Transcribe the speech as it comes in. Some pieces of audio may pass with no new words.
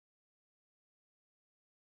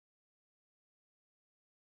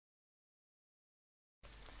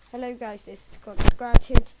Hello guys, this is Scott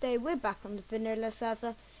here. Today we're back on the Vnlla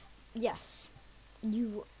server. Yes,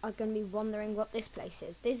 you are going to be wondering what this place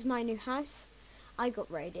is. This is my new house. I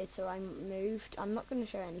got raided, so I moved. I'm not going to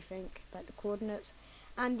show anything about the coordinates.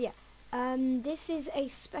 And yeah, this is a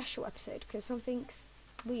special episode because something's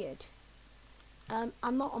weird.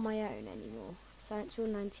 I'm not on my own anymore.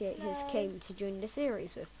 ScienceWorld98 has came to join the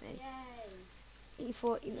series with me. Yay. He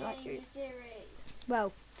thought you might new series.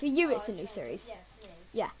 Well, for you it's a new series. Yeah, for me.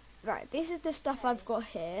 Yeah. Right, this is the stuff I've got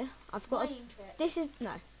here. I've got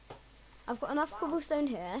I've got enough cobblestone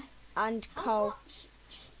here and coal.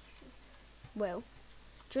 Will,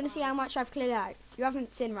 do you want to see how much I've cleared out? You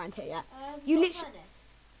haven't seen around here yet. You literally,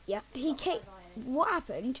 yeah. He came. What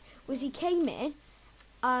happened was he came in,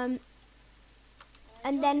 and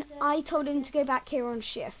then I told him to go back here on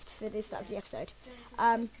shift for this start of the episode.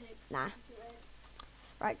 Nah.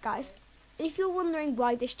 Right, guys. If you're wondering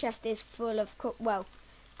why this chest is full of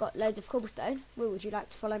got loads of cobblestone, Will, would you like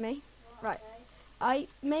to follow me? Right. I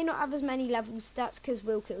may not have as many levels. That's because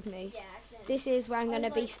Will killed me. Yeah, this is where I'm going to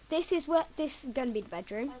be. This is going to be the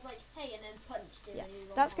bedroom. I was like, hey, and then punched him. Yeah,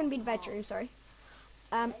 that's going to be the bedroom. Sorry.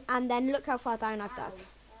 And then look how far down I've dug. Is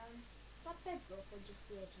that bedrock or just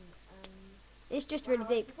the edge? It's just really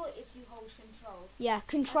deep. I forgot if you hold control. Yeah,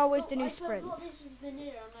 control is the new sprint. I forgot this was Vnlla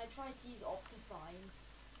and I tried to use Optifine.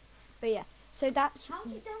 But yeah, so that's. How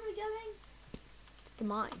deep down are we going? It's the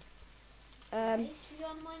mine. Should we go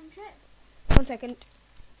on a mine trip? 1 second.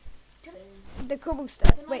 The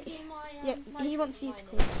cobblestone. Wait. He wants to use the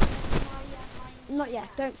cobblestone. Not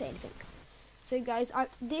yet. Don't say anything. So guys,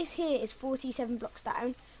 this here is 47 blocks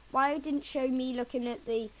down. Why I didn't show me looking at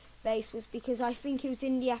the base was because I think it was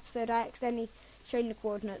in the episode I accidentally showed the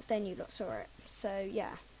coordinates. Then you lot saw it. So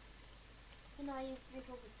yeah. And I used 3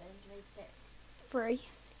 cobblestone to make pick. 3.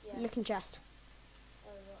 Yeah. Looking chest.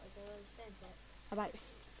 Oh, what is there a stone pick? About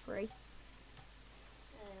 3.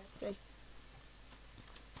 So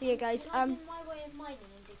yeah, guys. Can I do my way of mining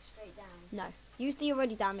and dig straight down? No. Use the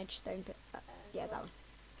already damaged stone pit. Yeah, that one.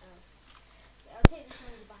 Oh. I'll take this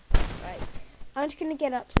one as a backup. Right. I'm just gonna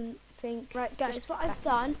get up something. Right, guys. What I've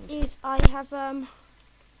done is I have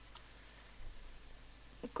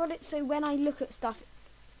got it so when I look at stuff,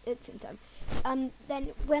 it's in time.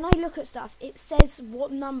 Then when I look at stuff, it says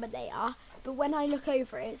what number they are, but when I look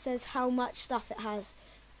over it, it says how much stuff it has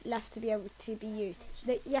left to be able to be used.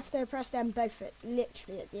 You have to press them both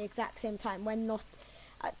literally at the exact same time. When not,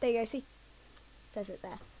 there you go. See, it says it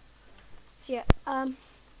there. So yeah. I'm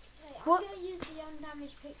gonna use the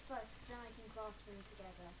undamaged pick first, because then I can craft them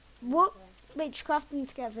together. What? Wait, just craft them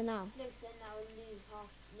together now. Looks then now we lose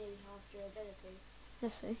nearly half durability.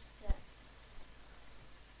 Let's see. Yeah.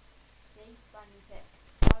 See, brand new pick.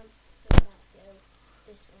 I'll sort that till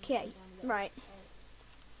this one. Okay. Right.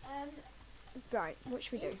 Right, what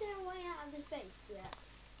should we do? Is there a way out of this base yet?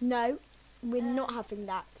 No, we're not having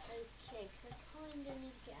that. Okay, because I kind of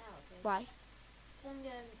need to get out of it. Why? Because I'm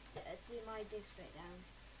going to do my dig straight down.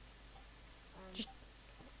 Just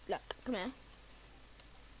look, come here.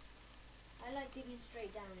 I like digging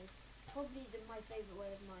straight down. It's probably my favourite way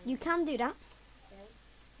of mining. You can do that. Okay.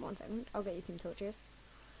 1 second, I'll get you some torches.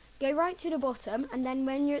 Go right to the bottom, and then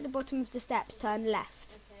when you're at the bottom of the steps, turn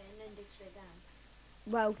left. Okay, and then dig straight down.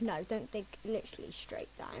 Well, no, don't dig literally straight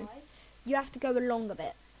down. Why? You have to go along a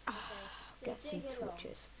bit. Okay. So Get some dig along.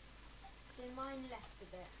 torches. So mine left a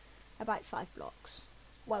bit. About 5 blocks.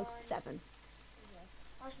 Well, 7. Okay.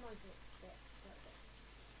 How's mine for a bit?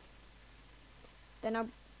 Then I'll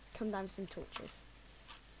come down with some torches.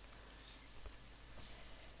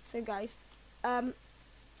 So guys,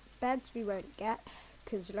 beds we won't get,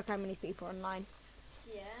 because look how many people are online.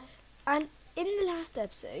 Yeah. And in the last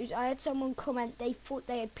episode, I had someone comment they thought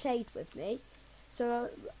they had played with me. So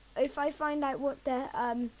if I find out what their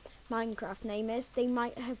Minecraft name is, they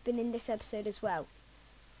might have been in this episode as well.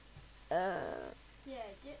 Yeah,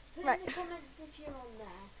 put in the comments if you're on there.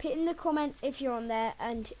 Put in the comments if you're on there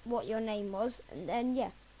and what your name was, and then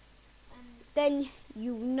yeah. Then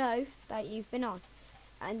you'll know that you've been on.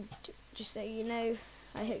 And just so you know,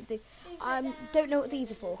 I hope they don't know what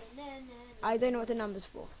these are for. I don't know what the numbers are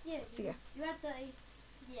for. Yeah, so yeah. You had 30.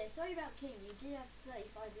 Yeah, sorry about King. You did have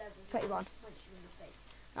 35 levels. 31. Punch you in the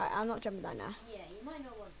face. Right, I'm not jumping down now. Yeah, you might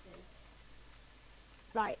not want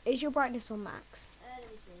to. Right, is your brightness on max? Let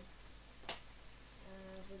me see.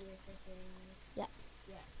 Video settings. Yeah.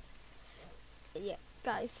 Yeah. Right. Yeah,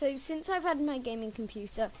 guys. So since I've had my gaming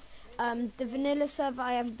computer, the Vnlla server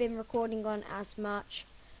I haven't been recording on as much,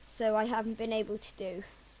 so I haven't been able to do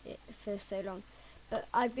it for so long. But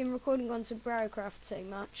I've been recording on Subbarocraft so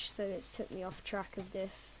much, so it's took me off track of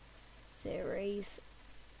this series,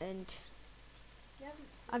 and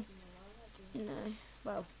I've No.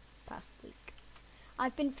 Well, past week.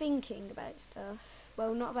 I've been thinking about stuff.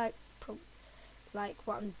 Well, not about like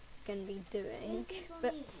what I'm going to be doing. Is this on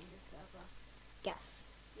but easy, this server? yes.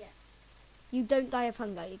 Yes. You don't die of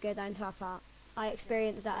hunger. You go down to half heart. I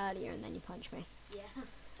experienced that earlier, and then you punch me. Yeah.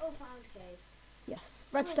 Oh, found cave. Yes.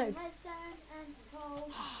 Redstone. Some redstone and some coal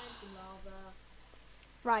and some lava.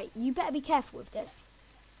 Right. You better be careful with this.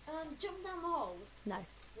 Jump down the hole. No.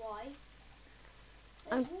 Why?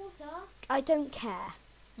 There's water. I don't care.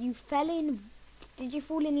 You fell in. Did you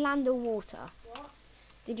fall in land or water? What?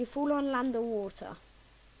 Did you fall on land or water?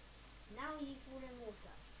 Now you fall in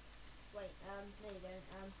water. Wait, no you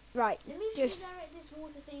don't. Right. Let me just redirect this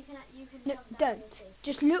water so you can no, jump down. don't.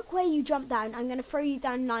 Just look where you jump down. I'm going to throw you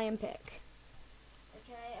down an iron pick.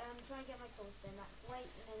 Okay, try and get my course then. Wait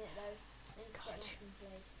a minute though. I need to get back in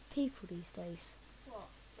place. People these days What?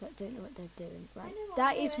 that don't know what they're doing. Right. I know what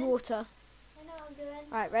That I'm is doing. water. I know what I'm doing.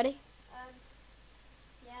 Right. Ready?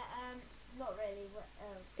 Yeah, not really.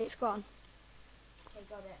 It's gone. Okay,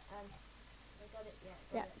 got it. I got it,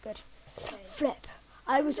 Yeah. Good. Okay. Flip.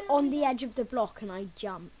 I was on the edge of the block and I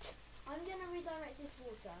jumped. I'm gonna redirect this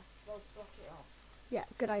water. Well, block it off. Yeah.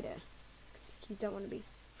 Good idea. 'Cause you don't want to be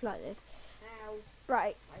flooded. Ow,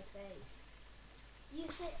 Right. my face. You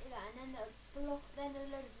sit there and then a load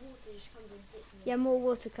of water just comes and hits me. Yeah. More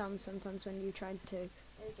water comes sometimes when you try to There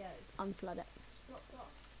we go. unflood it. It's blocked off.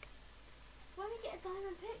 When we get a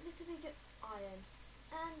diamond pick, this will be good iron.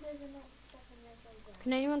 And there's enough stuff in there says that.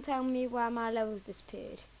 Can anyone tell me where my levels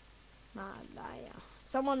disappeared? Liar.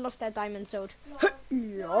 Someone lost their diamond sword.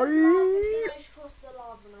 Lol. I cross the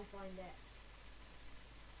lava when I find it.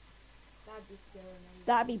 That'd be so amazing.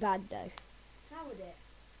 That'd be bad though. How would it?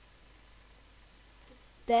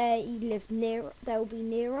 They live near. They'll be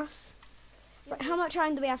near us. Right, how much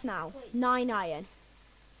iron do we have now? Wait. 9 iron.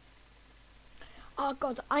 Oh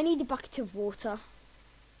god, I need a bucket of water.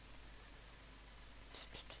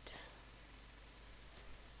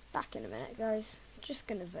 Back in a minute, guys. Just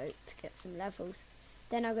gonna vote to get some levels.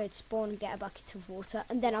 Then I'll go to spawn and get a bucket of water,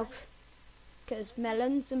 and then because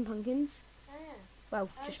melons and pumpkins. Oh yeah. Well,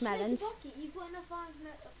 just make a melons. bucket. You've got enough iron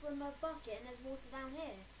from a bucket and there's water down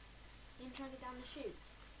here. You can try and get down the chute.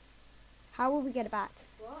 How will we get it back?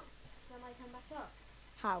 What? When I come back up?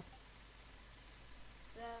 How?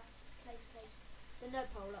 The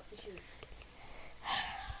node pole up the chute.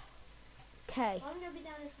 Okay. I'm going to be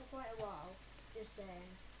down here for quite a while. Just saying.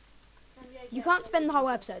 So You can't spend the whole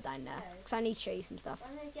episode down there, because I need to show you some stuff.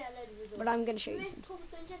 I'm going to get a load of resources. But I'm going to show you some Make a stuff.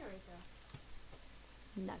 cobblestone generator.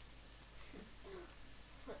 No.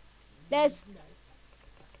 There's...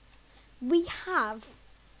 No. We have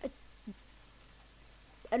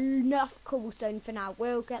enough cobblestone for now.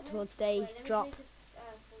 We'll get towards the drop. Make a,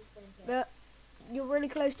 full stone pick. But you're really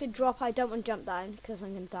close to drop. I don't want to jump down because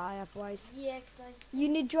I'm going to die otherwise. Yeah, because You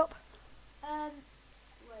need drop? wait.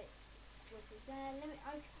 Drop is there.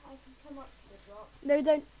 I can come up to the drop. No,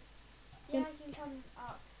 don't. Yeah, I can come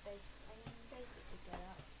up. I can basically go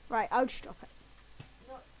up. Right, I'll just drop it.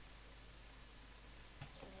 Not.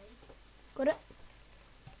 Okay. Got it?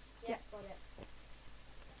 Yeah, got it.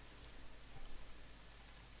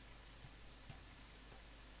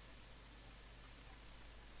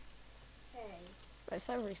 Okay. Right,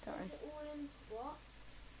 so restarting. Is it all in what?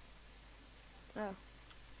 Oh.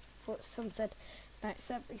 Thought someone said about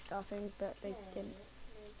set restarting, but they Okay, didn't. it's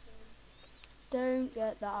making- Don't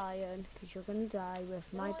get the iron because you're going to die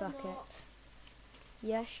with my No, I'm bucket. not.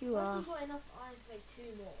 Yes, you Plus are. you've got enough iron to make 2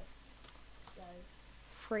 more. So,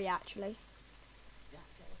 3 actually.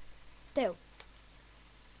 exactly. Still.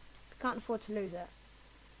 Can't afford to lose it.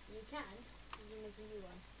 You can, because you make a new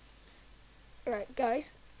one. Right,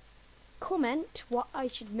 guys. Comment what I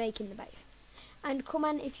should make in the base. And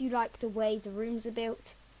comment if you like the way the rooms are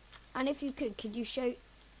built. And if you could you show...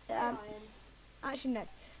 Iron. Actually, no.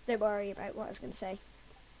 Don't worry about what I was going to say.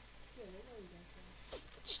 Really, what are you going to say?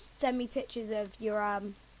 Just send me pictures of your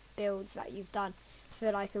builds that you've done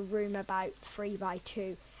for like a room about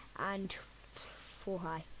 3x2 and 4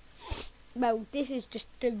 high. Well, this is just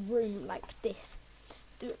a room like this.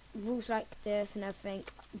 The rules like this and everything.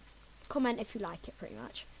 Comment if you like it, pretty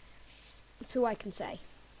much. That's all I can say.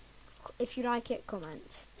 If you like it,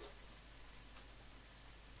 comment.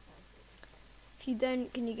 If you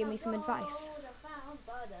don't, can you give me some advice? I found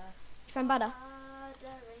butter. You found butter?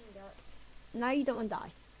 Butter ingots. Now you don't want to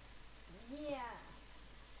die. Yeah.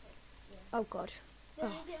 Oh god. So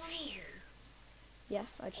is it on easy?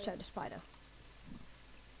 Yes, I just heard a spider.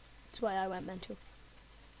 That's why I went mental.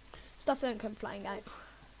 Stuff don't come flying out.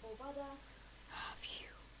 More butter.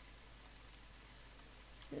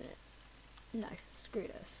 No, screw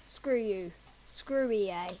this. Screw you. Screw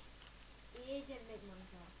EA. EA. EA didn't make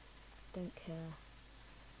Minecraft. Don't care.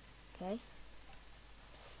 Okay?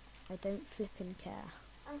 I don't flippin' care.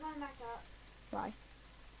 I'm coming back up. Why?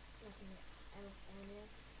 Nothing else down here.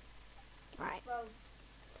 Right. Well,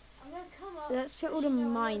 I'm going to come up. Let's put all the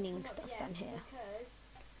mining stuff down here. Because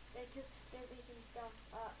there could still be some stuff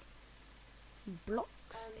up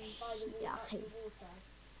Blocks. by the Yeah, up the water.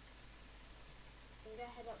 I'm going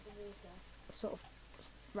to head up the water. Sort of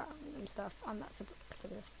random stuff. And that's a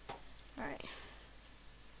block. Right.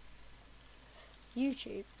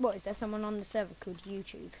 YouTube. What, is there someone on the server called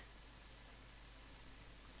YouTube?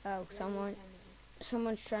 Oh,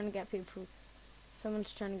 someone's trying to get people.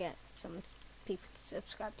 Someone's trying to get people to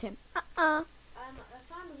subscribe to him. I found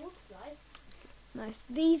a water slide. Nice.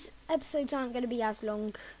 These episodes aren't going to be as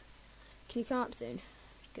long. Can you come up soon?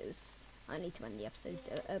 Because I need to end the episode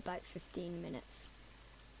at about 15 minutes.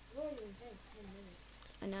 We've already been playing 10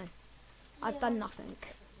 minutes. I know. I've done nothing.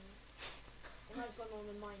 And I've gone on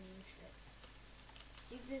a mining trip.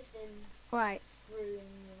 You've just been screwing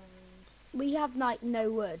around. We have like no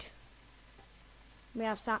wood. We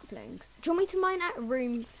have saplings. Do you want me to mine out a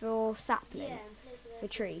room for sapling? Yeah, and place it for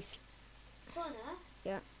trees? Connor?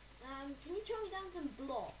 Yeah. Can you try me down some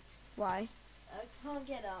blocks? Why? I can't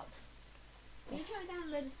get up. Can you try me down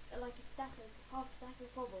like half a stack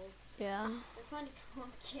of cobble? Yeah. I kind of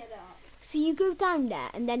can't get up. So you go down there,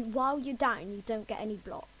 and then while you're down, you don't get any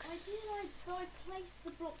blocks. I did. So I placed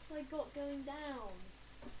the blocks I got going down.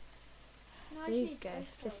 No, There you go.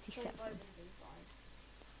 57. 25 would be fine.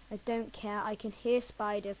 I don't care. I can hear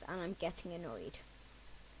spiders, and I'm getting annoyed.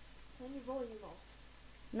 Turn your volume off.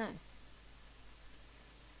 No.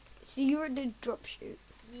 So you're at the drop chute.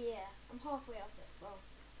 Yeah, I'm halfway up it. Well,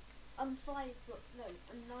 I'm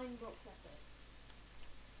 9 blocks up it.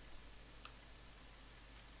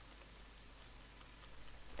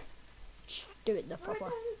 Do it the proper. Throw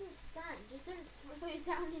it down as a stand. Just don't throw it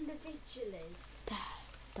down individually.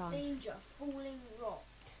 Done. Danger, falling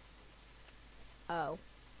rocks. Oh,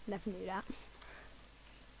 never knew that.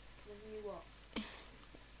 Then you what?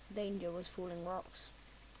 Danger was falling rocks.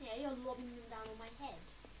 Yeah, you're lobbing them down on my head.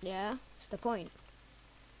 Yeah, that's the point.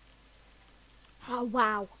 Oh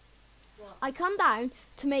wow. What? I come down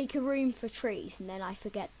to make a room for trees, and then I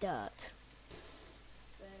forget dirt.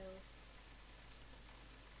 Fail.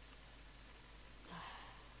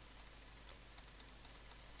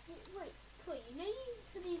 Wait, Toy, you know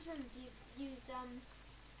for these rooms you've used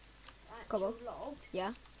actual Cobble. logs? Yeah?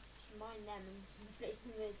 You should mine them and replace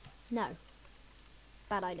them with... No.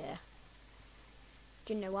 Bad idea.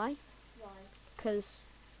 Do you know why? Why? Because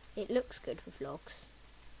it looks good with logs.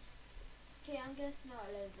 Okay, I'm going to smelt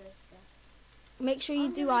a load of this stuff. Make sure you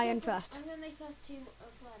do iron first. I'm going to make us two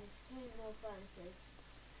more furnaces.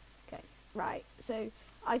 Okay, right. So,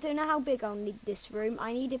 I don't know how big I'll need this room.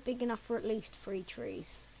 I need it big enough for at least 3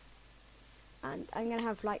 trees. And I'm going to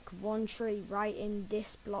have like 1 tree right in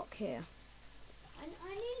this block here. I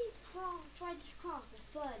nearly tried to craft a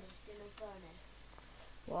furnace in a furnace.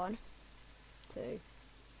 1, 2,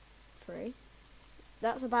 3.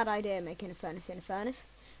 That's a bad idea, making a furnace in a furnace,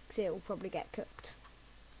 because it will probably get cooked.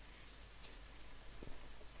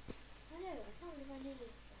 I know, I can't believe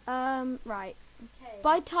I nearly... Right. Okay.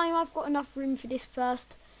 By the time I've got enough room for this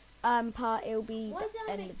first part, it'll be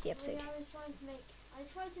the end of the episode. I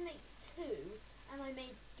tried to make 2, and I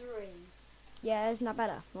made 3. Yeah, isn't that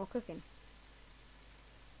better? More cooking.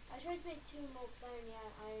 I tried to make 2 more because I only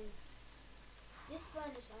had iron. This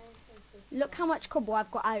furnace, I only think was... Look how much cobble I've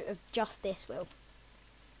got out of just this, Will.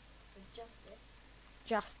 Just this.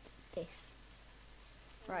 Just this.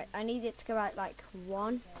 Right, I need it to go out like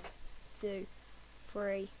 1, Okay. 2,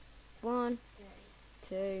 3. 1,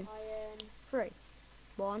 Okay. 2, Iron, 3.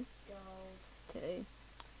 1, gold. 2,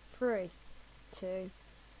 3. 2,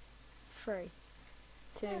 3. 2.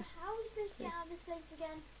 So, how are we supposed to get out of this place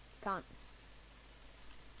again? Can't.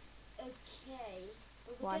 Okay.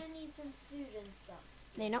 But we're Why? going to need some food and stuff.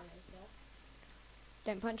 No, you're not. Later.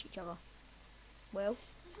 Don't punch each other. Will.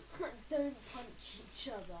 Don't punch each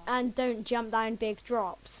other. And don't jump down big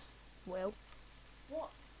drops. Will. What?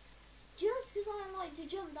 Just because I like to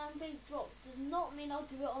jump down big drops does not mean I'll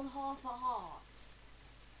do it on half a heart.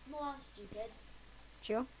 Not that stupid.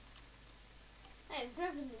 Sure. Hey, I'm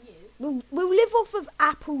grabbing the new. We'll live off of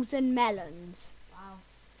apples and melons. Wow.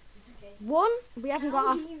 Okay. 1, we haven't got How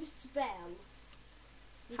our... do you spell?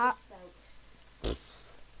 You How- just spelt.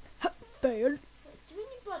 Fail. Wait, do we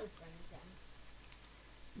need butter friends then?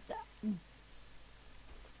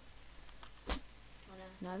 Oh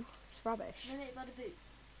no. No, it's rubbish. Can I make butter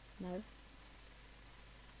boots? No.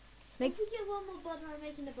 If we get 1 more butter, I'm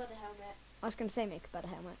making a butter helmet. I was going to say make a better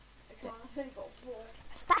helmet. can't. I've only got 4.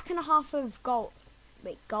 A stack and a half of gold.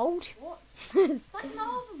 Wait, gold? What? Stack and a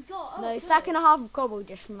half of gold? Oh, No, good. stack and a half of cobble,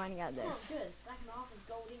 just from finding out this. Oh, good. Stack and a half of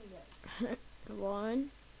gold ingots. 1.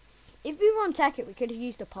 If we were on Tech-It, we could have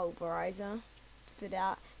used a pulverizer for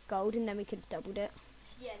that gold, and then we could have doubled it.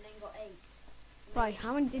 Yeah, and then got 8. Right,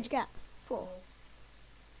 how many did you get? 4.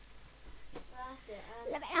 That's it.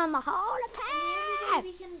 Living on the Hall of And the only way Fame!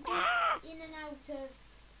 we can get in and out of...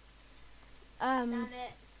 Damn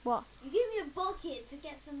it. What? You gave me a bucket to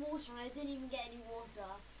get some water and I didn't even get any water.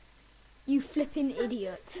 You flipping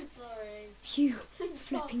idiot. Sorry. You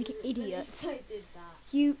flipping idiot. I did that.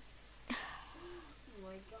 You... Oh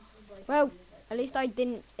my god. Well, at least I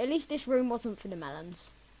didn't... At least this room wasn't for the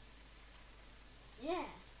melons.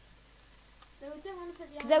 Yes. They don't want to put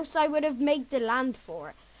the... Because else I would have made the land for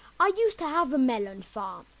it. I used to have a melon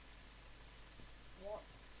farm. What?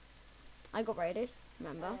 I got raided,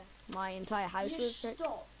 remember? My entire house You was... just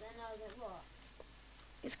stopped and I was like, what?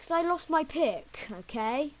 It's because I lost my pick,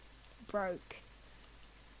 okay? Broke.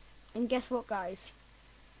 And guess what, guys?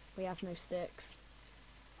 We have no sticks.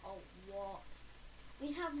 Oh, what?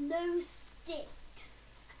 We have no sticks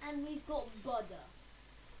and we've got butter.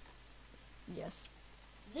 Yes.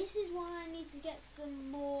 This is why I need to get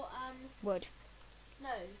some more, Wood. no.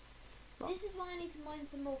 What? This is why I need to mine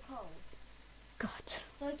some more coal. God.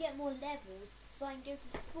 So I get more levels, so I can go to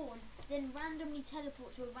spawn, then randomly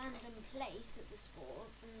teleport to a random place at the spawn,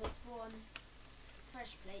 from the spawn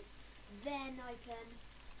fresh plate. Then I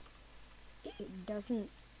can... It doesn't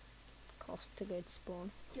cost to go to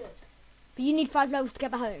spawn. Good. But you need 5 levels to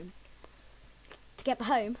get back home. To get back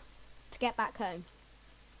home. To get back home.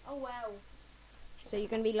 Oh well. So you're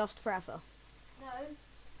going to be lost forever. No.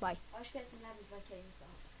 Why? I should get some levels by killing stuff.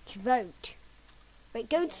 Just vote. Wait,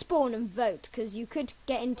 go to spawn and vote, because you could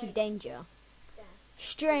get into danger. Yeah.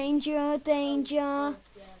 Stranger danger. Yeah,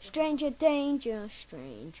 Stranger danger.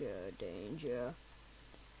 Stranger danger.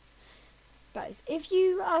 Guys, if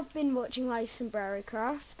you have been watching my sombrero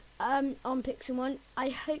craft on Pixel 1, I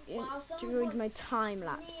hope you wow, enjoyed my time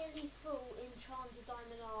lapse. Nearly full enchanted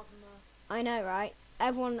diamond armor. I know, right?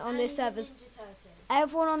 Everyone on this server, Ninja turtle.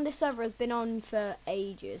 everyone on this server has been on for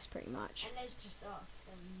ages, pretty much. And there's just us,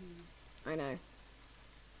 them noobs. I know.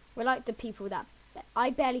 We're like the people that I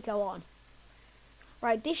barely go on.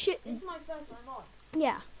 Right, this shit. This is my first time on.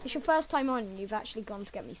 Yeah, it's your first time on, and you've actually gone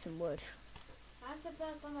to get me some wood. That's the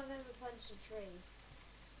first time I've ever punched a tree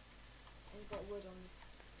and got wood on this.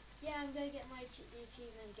 Yeah, I'm going to get the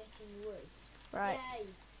achievement getting wood. Right, Yay.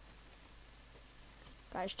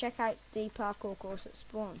 guys, check out the parkour course at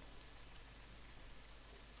spawn.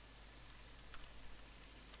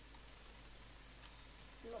 It's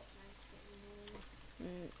block nights getting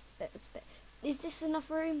annoying. Is this enough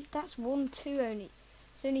room? That's 1, 2 only.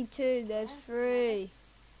 It's only 2. There's Yeah, 3.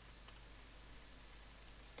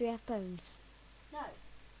 Do we have bones? No.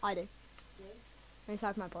 I do. Do?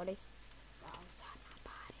 Inside my body. Wow. Inside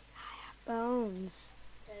my body, I have bones.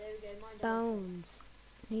 Okay, there we go. Mine Bones.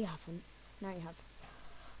 No, you haven't. No, you have.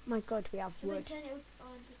 My God, we have Can we wood. turn it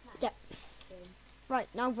on to plants? Yep. Boom. Right,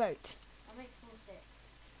 now vote. I'll make 4 sticks.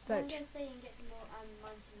 So I'm Vote. going to stay and get some more,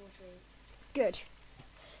 mine some more trees. Good.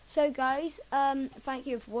 So, guys, thank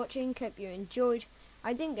you for watching. Hope you enjoyed.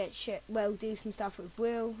 I didn't get do some stuff with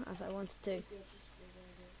Will, as I wanted to. Yeah, just do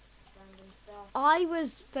random stuff. I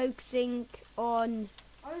was focusing on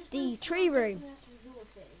I was the focusing tree on room. getting us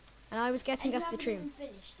resources. And I was getting And us you the haven't tree. even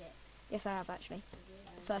finished it. Yes, I have, actually. Yeah.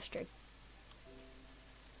 The first tree.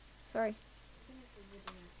 Sorry. Finish the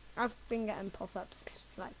wooden axe. I've been getting pop-ups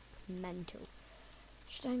like mental.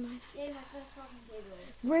 Should I mine? Yeah, my first crafting table.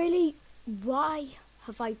 Really? Why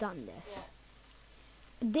have I done this?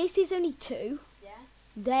 This is only 2. Yeah?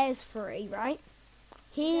 There's 3, right?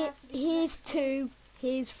 Here's 2.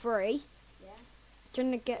 Here's 3. Yeah? Do you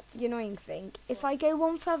want to get the annoying thing? If I go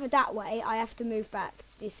one further that way, I have to move back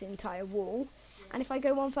this entire wall. Yeah. And if I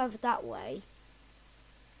go one further that way,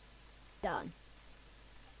 done.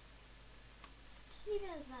 Just leave it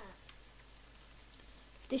as that.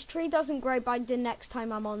 If this tree doesn't grow by the next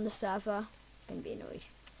time I'm on the server, I'm going to be annoyed.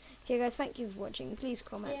 So yeah, guys, thank you for watching. Please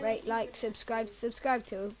comment, Yeah, rate, me like, too. subscribe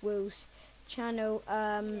to Will's channel.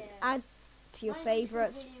 Add to your Mine's just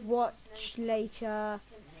favourites. William Watch Watson. later.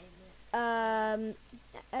 Couldn't name it.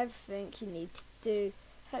 Everything you need to do.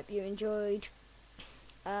 Hope you enjoyed.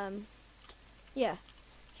 Yeah.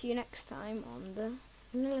 See you next time on the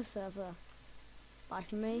Vnlla server. Bye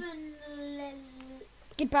from me.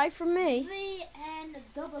 Goodbye from me.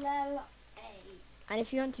 VNLLA. And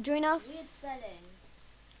if you want to join Weird us, spelling.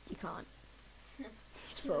 you can't.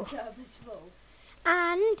 It's The full. server's full.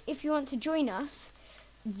 And if you want to join us,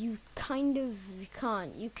 you kind of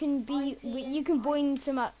can't. You can you can join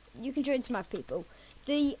some other people.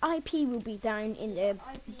 The IP will be down in the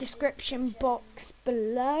description box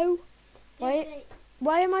below.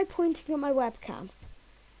 Why am I pointing at my webcam?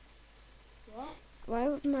 What? Why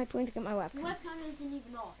am I pointing at my webcam? The webcam isn't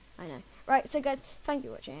even on. I know. Right, so guys, thank you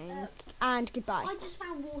for watching, and goodbye. I just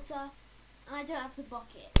found water, and I don't have the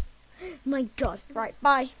bucket. My God. Right,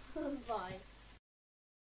 bye. Bye.